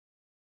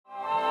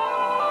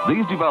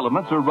These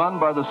developments are run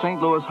by the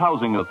St. Louis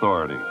Housing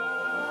Authority.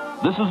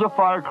 This is a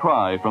far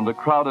cry from the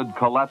crowded,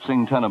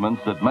 collapsing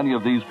tenements that many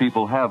of these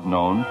people have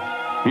known.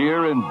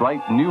 Here in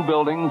bright new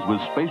buildings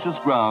with spacious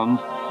grounds,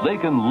 they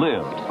can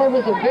live. It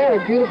was a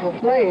very beautiful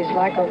place,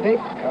 like a big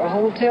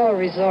hotel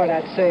resort,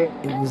 I'd say.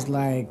 It was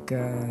like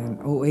an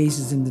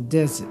oasis in the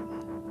desert.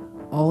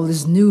 All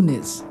this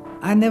newness.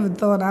 I never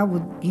thought I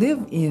would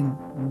live in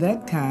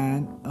that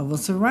kind of a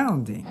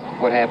surrounding.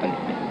 What happened?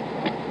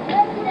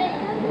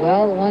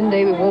 Well, one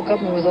day we woke up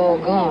and it was all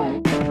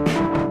gone.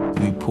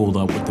 We pulled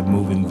up with the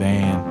moving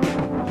van.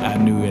 I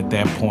knew at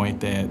that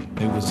point that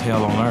it was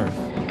hell on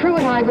earth.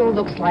 Pruitt-Igoe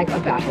looks like a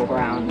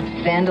battleground.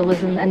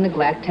 Vandalism and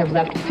neglect have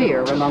left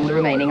fear among the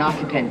remaining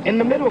occupants. In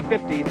the middle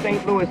 50s,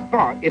 St. Louis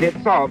thought it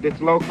had solved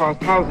its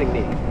low-cost housing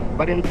need,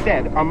 but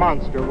instead a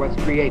monster was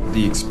created.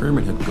 The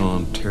experiment had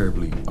gone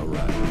terribly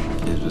awry.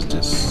 It was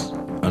just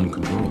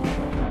uncontrollable.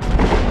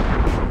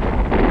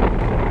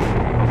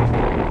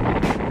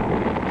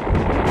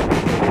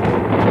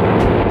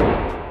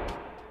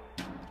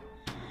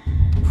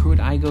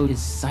 Pruitt-Igoe is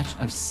such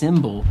a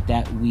symbol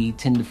that we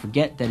tend to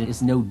forget that it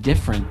is no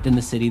different than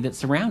the city that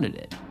surrounded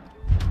it.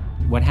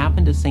 What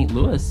happened to St.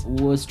 Louis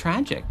was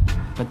tragic,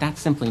 but that's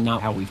simply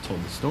not how we've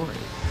told the story.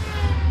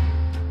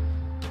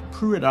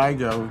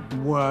 Pruitt-Igoe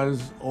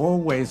was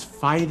always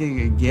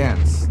fighting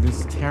against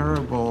this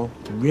terrible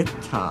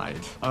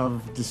riptide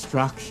of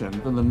destruction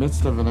in the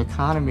midst of an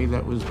economy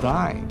that was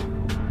dying.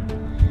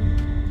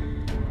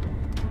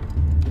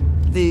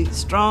 The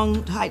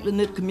strong, tightly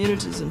knit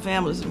communities and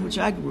families in which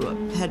I grew up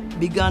had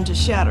begun to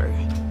shatter,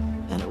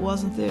 and it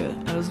wasn't there.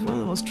 And it was one of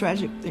the most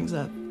tragic things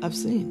I've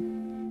seen.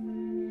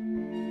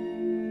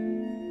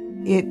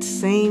 It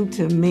seemed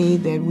to me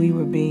that we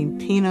were being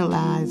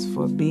penalized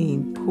for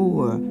being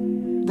poor.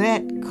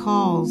 That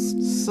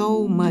caused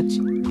so much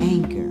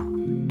anger.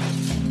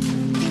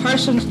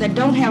 Persons that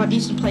don't have a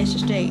decent place to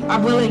stay are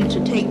willing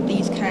to take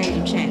these kinds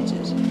of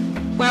chances.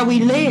 Where we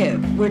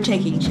live, we're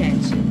taking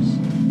chances.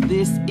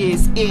 This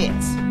is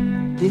it.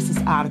 This is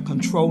out of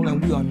control,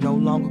 and we are no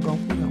longer going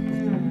to put up with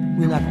it.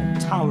 We're not going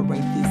to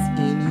tolerate this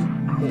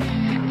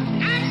anymore.